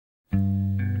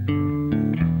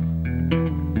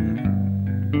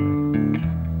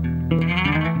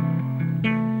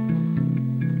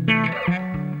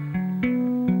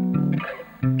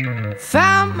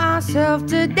myself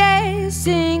today,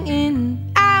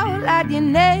 singing out like your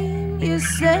name. You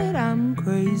said I'm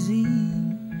crazy.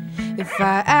 If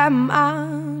I am,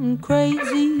 I'm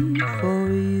crazy for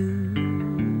you.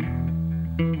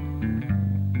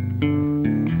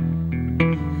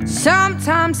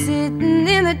 Sometimes sitting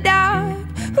in the dark,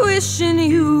 wishing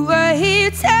you were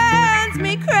here, turns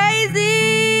me crazy.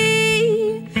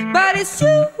 But it's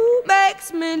you who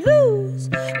makes me lose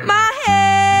my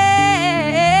head.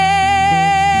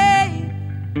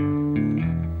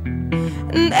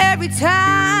 And every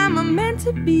time I'm meant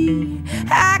to be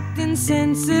acting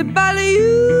sensible,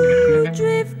 you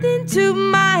drift into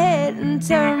my head and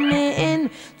turn me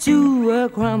into a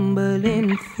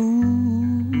crumbling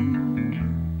fool.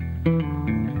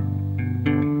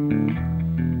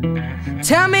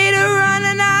 Tell me to run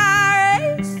and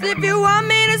I race. If you want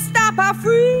me to stop, I'll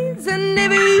freeze. And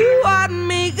if you want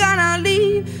me gonna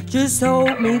leave, just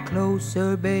hold me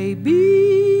closer,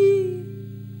 baby,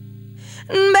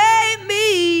 and make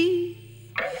me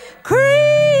crazy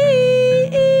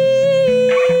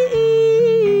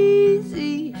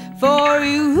for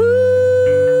you.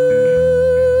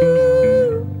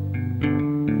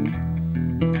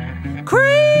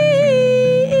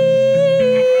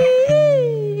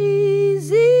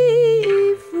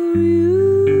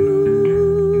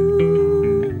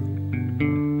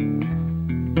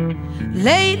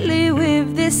 Lately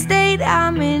with this state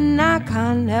I'm in, I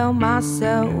can't help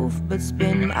myself but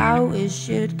spin out. It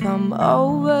should come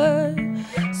over,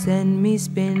 send me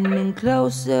spinning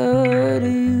closer to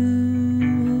you.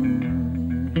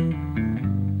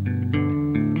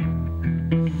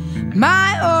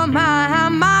 My oh my, how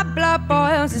my blood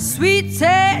boils, a sweet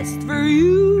taste for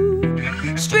you.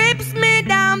 Strips me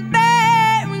down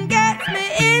bare and gets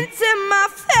me into my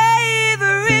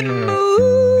favorite mood.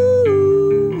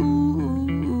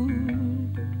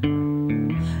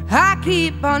 I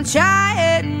keep on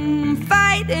trying,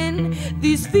 fighting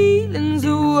these feelings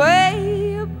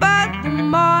away, but the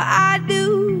more I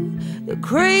do, the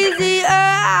crazier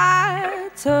I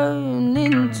turn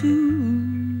into.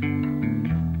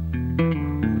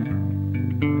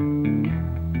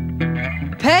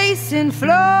 Pacing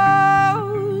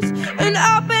floors and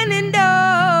opening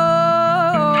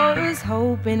doors,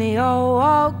 hoping you'll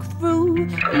walk through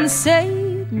and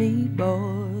save me,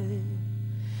 boy.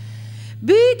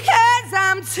 Because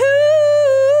I'm too